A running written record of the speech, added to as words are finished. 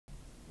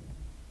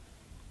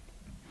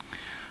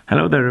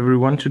Hello there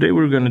everyone, today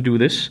we're going to do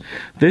this.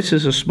 This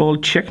is a small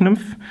Czeck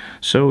nymph,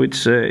 so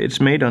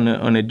it's made on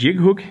a jig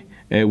hook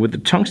with the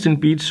tungsten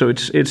bead, so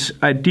it's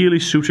ideally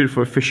suited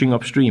for fishing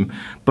upstream.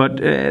 But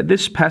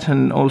this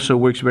pattern also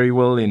works very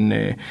well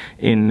in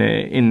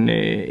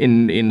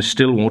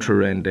still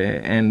water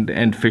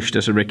and fished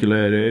as a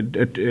regular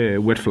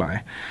wet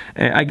fly.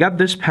 I got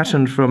this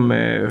pattern from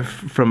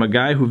a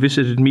guy who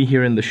visited me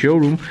here in the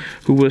showroom,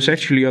 who was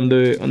actually on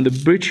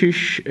the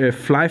British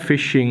fly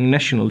fishing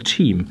national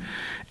team.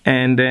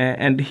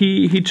 And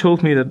he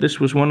told me that this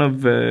was one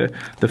of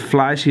the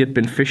flies he had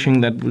been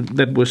fishing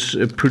that was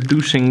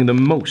producing the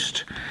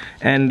most,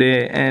 and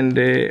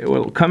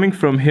well, coming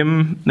from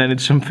him, then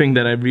it's something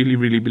that I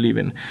really believe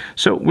in.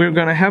 So we're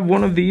gonna have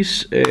one of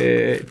these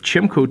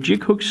Chemco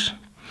jig hooks,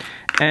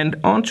 and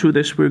onto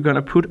this we're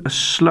gonna put a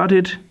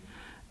slotted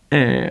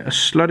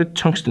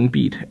tungsten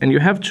bead, and you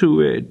have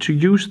to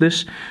use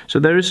this. So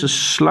there is a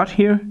slot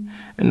here,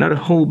 and not a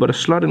hole but a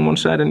slot in one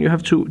side, and you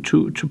have to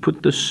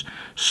put this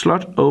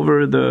slot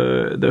over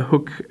the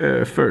hook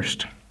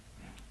first,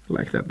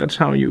 like that. That's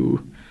how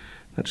you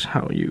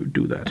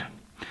do that.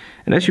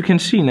 And as you can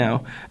see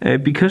now,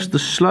 because the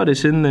slot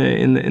is in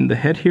the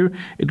head here,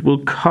 it will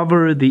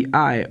cover the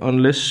eye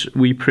unless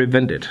we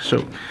prevent it.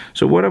 So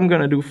what I'm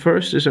gonna do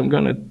first is I'm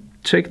gonna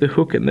take the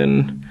hook and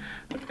then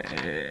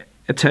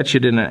attach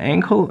it in an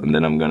ankle, and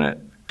then I'm gonna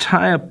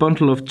tie a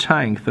bundle of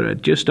tying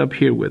thread just up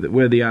here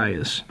where the eye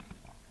is,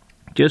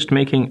 just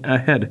making a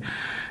head,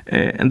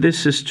 and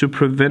this is to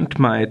prevent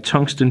my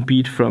tungsten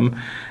bead from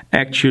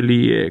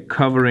actually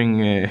covering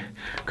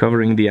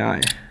the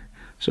eye.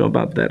 So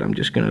about that, I'm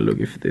just gonna look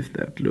if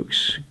that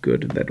looks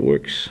good. That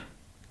works.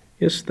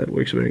 Yes, that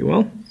works very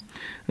well.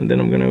 And then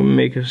I'm gonna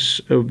make a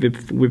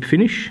whip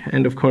finish,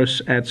 and of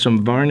course add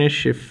some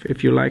varnish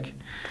if you like,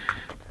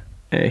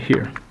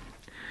 here,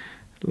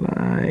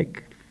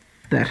 like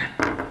that.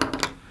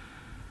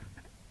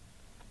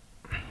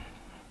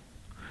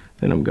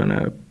 Then I'm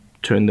gonna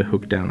turn the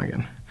hook down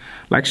again,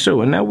 like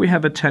so, and now we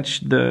have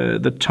attached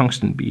the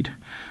tungsten bead.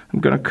 I'm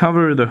gonna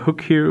cover the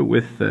hook here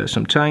with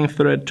some tying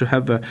thread to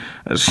have a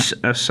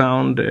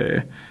sound,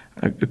 a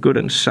good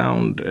and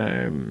sound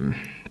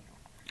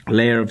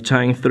layer of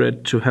tying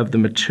thread to have the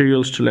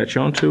materials to latch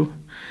onto.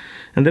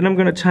 And then I'm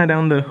gonna tie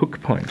down the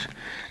hook point.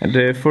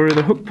 And for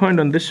the hook point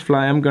on this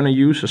fly, I'm gonna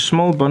use a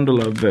small bundle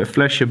of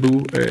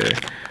flashabou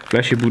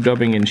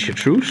dubbing in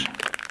chartreuse.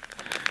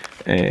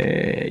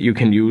 You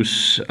can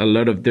use a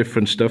lot of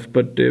different stuff,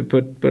 but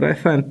I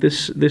find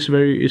this is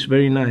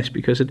very nice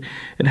because it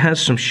has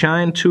some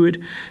shine to it,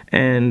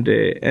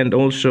 and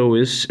also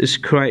is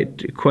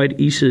quite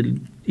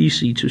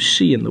easy to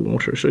see in the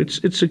water. So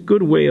it's a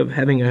good way of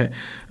having a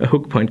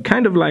hook point,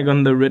 kind of like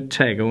on the red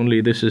tag,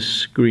 only this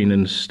is green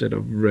instead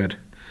of red,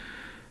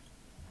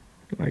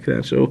 like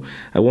that. So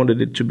I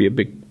wanted it to be a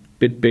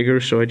bit bigger,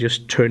 so I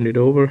just turned it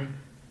over.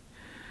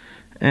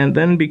 And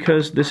then,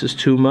 because this is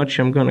too much,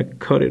 I'm gonna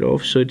cut it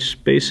off, so it's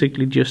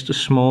basically just a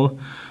small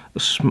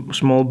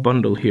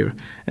bundle here.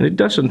 And it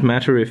doesn't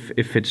matter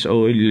if it's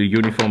all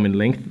uniform in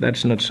length.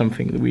 That's not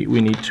something we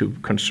need to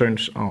concern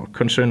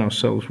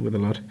ourselves with a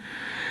lot.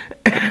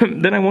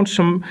 Then I want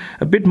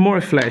a bit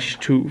more flash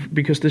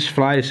because this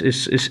fly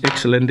is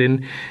excellent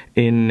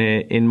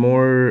in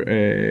more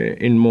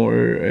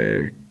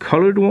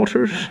colored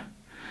waters.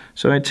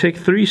 So I take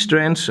 3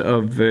 strands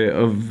of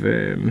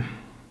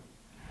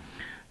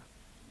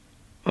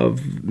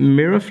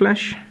mirror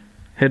flash,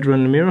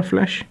 Hedron mirror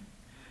flash,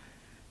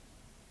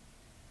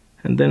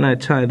 and then I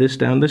tie this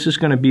down. This is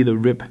going to be the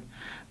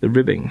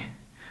ribbing,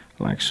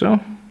 like so,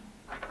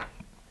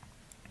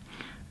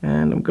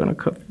 and I'm going to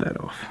cut that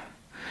off.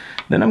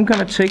 Then I'm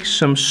going to take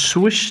some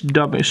Swiss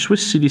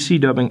CDC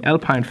dubbing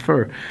Alpine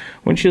Fur,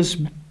 which is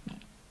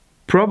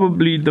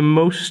probably the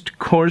most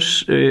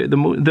coarse,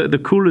 the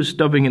coolest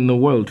dubbing in the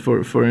world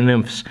for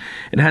nymphs.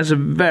 It has a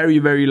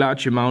very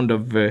large amount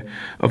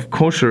of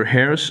coarser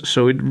hairs,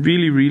 so it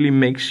really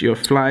makes your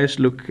flies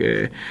look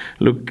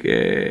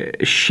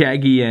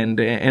shaggy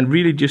and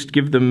really just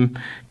give them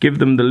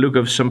the look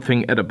of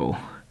something edible.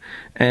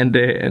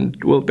 And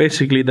well,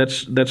 basically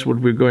that's what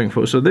we're going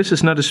for. So this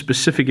is not a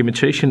specific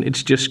imitation.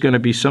 It's just going to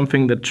be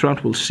something that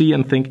trout will see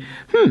and think,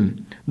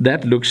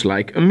 that looks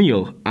like a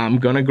meal. I'm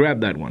gonna grab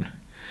that one.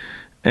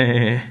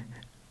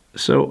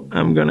 So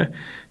I'm gonna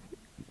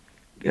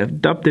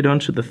dub it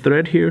onto the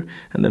thread here,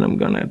 and then I'm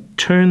gonna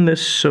turn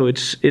this so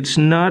it's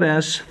not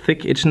as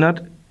thick. It's not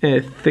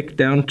thick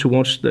down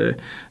towards the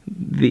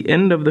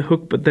end of the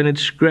hook, but then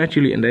it's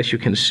gradually, and as you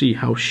can see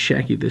how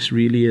shaggy this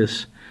really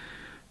is,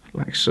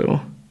 like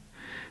so.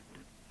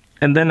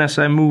 And then as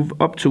I move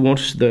up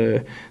towards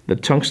the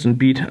tungsten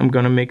bead, I'm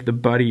gonna make the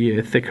body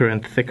thicker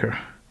and thicker,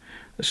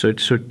 so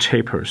it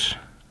tapers.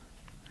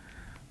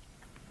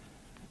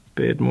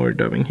 Bit more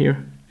dubbing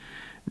here.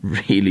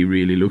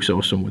 Really looks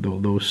awesome with all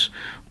those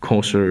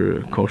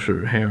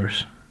coarser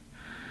hairs.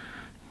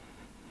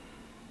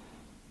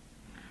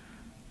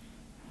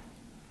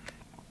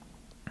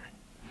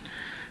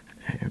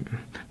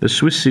 the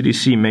Swiss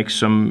CDC makes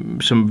some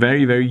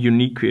very, very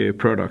unique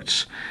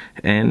products,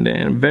 and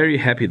I'm very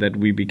happy that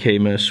we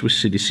became a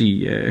Swiss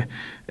CDC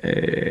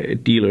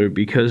dealer,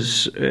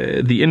 because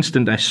the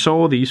instant I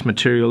saw these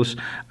materials,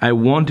 I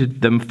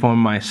wanted them for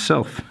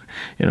myself.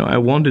 You know, I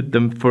wanted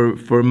them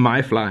for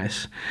my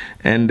flies,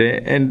 and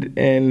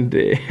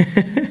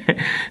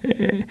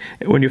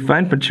when you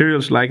find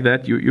materials like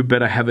that, you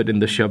better have it in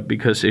the shop,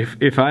 because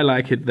if I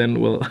like it, then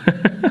well,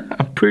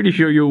 I'm pretty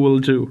sure you will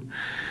too.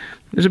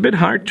 It's a bit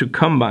hard to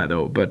come by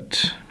though,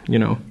 but you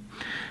know,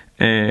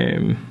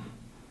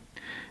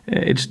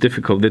 it's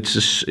difficult. It's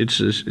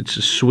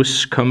a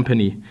Swiss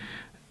company,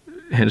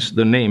 hence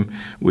the name,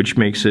 which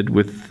makes it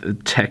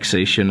with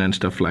taxation and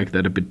stuff like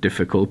that a bit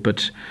difficult.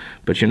 But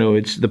you know,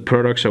 the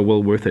products are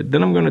well worth it.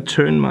 Then I'm gonna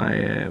turn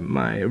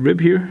my rib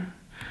here,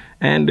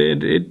 and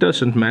it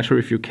doesn't matter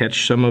if you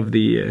catch some of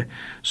the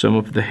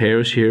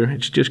hairs here.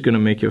 It's just gonna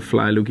make your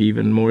fly look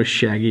even more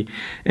shaggy,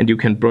 and you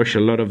can brush a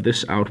lot of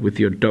this out with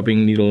your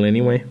dubbing needle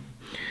anyway.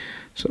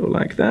 So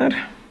like that,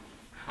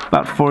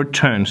 about 4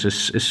 turns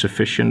is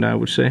sufficient, I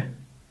would say.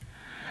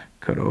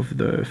 Cut off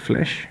the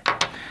flesh.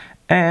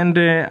 And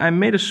I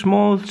made a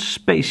small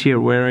space here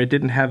where I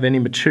didn't have any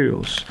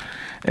materials.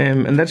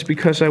 And that's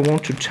because I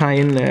want to tie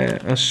in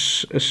a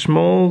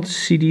small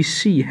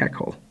CDC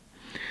hackle.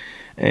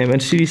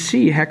 And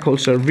CDC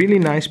hackles are really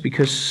nice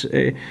because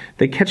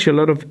they catch a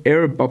lot of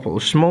air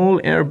bubbles, small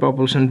air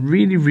bubbles, and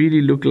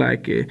really look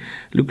like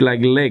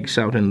legs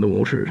out in the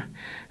water.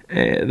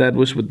 That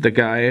was what the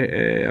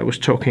guy I was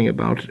talking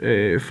about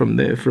from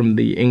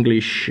the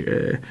English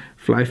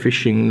fly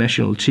fishing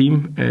national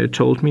team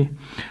told me.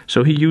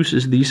 So he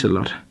uses these a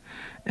lot,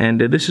 and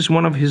this is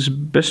one of his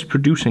best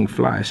producing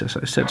flies, as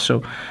I said.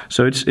 So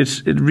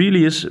it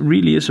really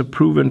is a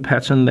proven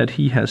pattern that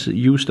he has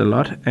used a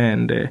lot,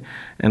 and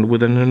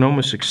with an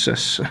enormous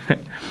success.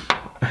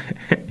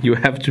 You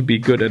have to be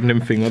good at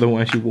nymphing,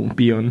 otherwise you won't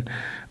be on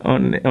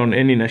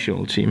any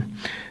national team.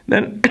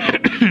 Then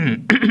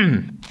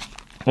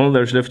all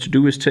there's left to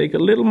do is take a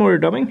little more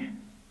dubbing,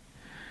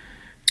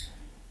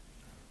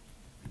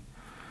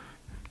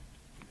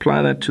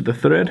 apply that to the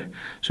thread,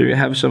 so you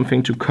have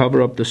something to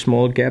cover up the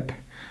small gap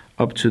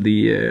up to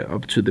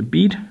the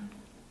bead,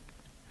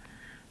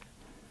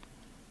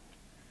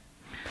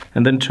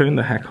 and then turn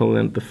the hackle,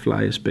 and the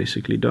fly is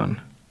basically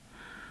done.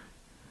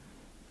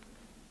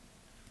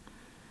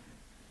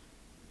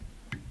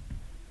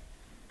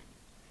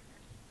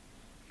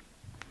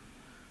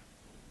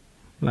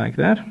 Like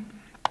that.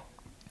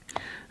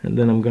 And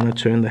then I'm gonna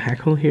turn the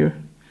hackle here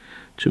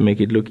to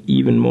make it look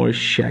even more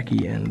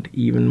shaggy and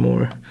even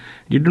more.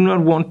 You do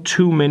not want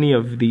too many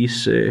of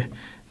these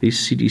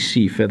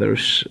CDC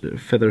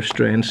feather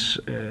strands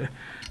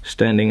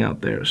standing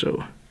out there.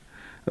 So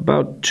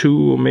about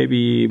 2 or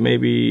maybe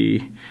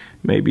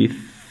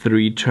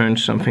 3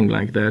 turns, something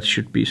like that,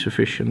 should be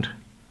sufficient.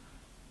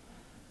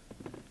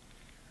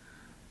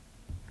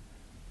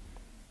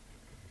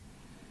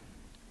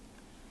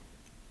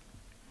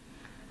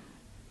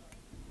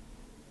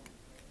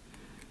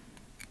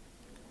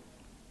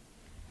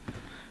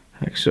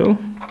 Like so.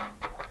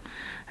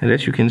 And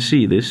as you can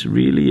see, this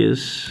really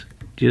is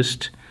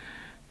just,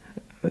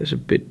 there's a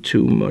bit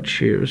too much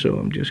here, so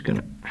I'm just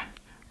gonna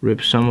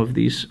rip some of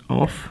these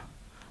off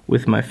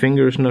with my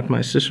fingers, not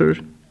my scissors,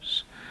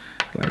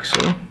 like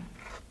so.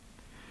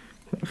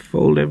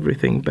 Fold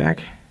everything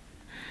back,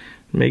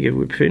 make a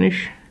whip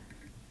finish.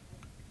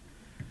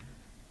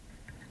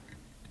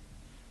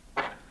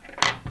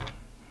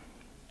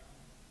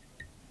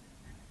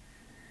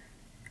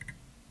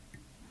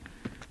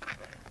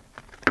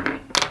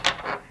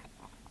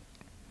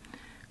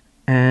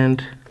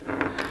 And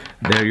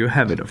there you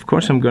have it. Of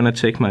course, I'm gonna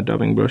take my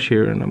dubbing brush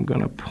here, and I'm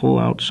gonna pull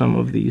out some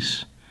of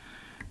these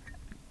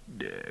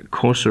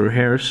coarser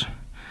hairs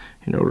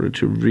in order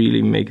to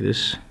really make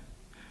this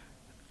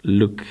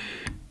look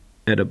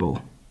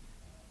edible.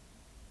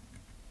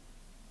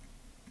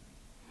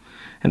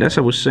 And as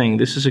I was saying,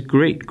 this is a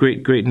great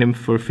nymph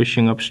for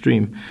fishing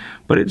upstream,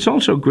 but it's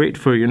also great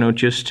for, you know,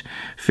 just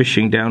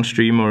fishing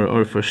downstream,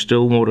 or for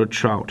still water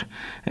trout,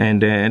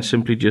 and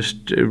simply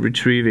just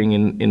retrieving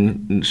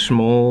in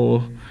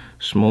small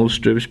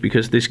strips,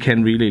 because this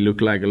can really look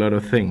like a lot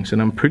of things.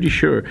 And I'm pretty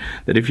sure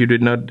that if you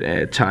did not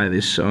tie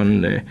this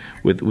on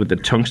with a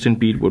tungsten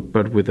bead,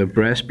 but with a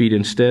brass bead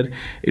instead,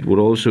 it would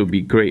also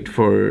be great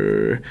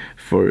for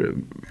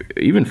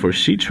even for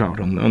sea trout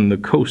on the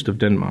coast of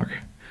Denmark.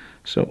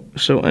 So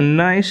a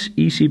nice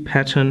easy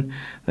pattern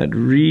that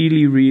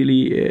really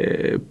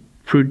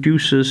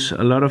produces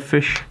a lot of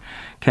fish,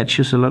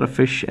 catches a lot of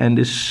fish, and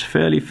is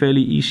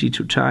fairly easy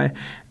to tie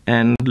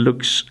and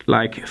looks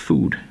like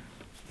food.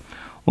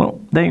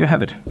 Well, there you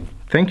have it.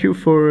 Thank you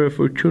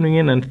for tuning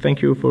in, and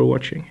thank you for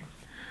watching.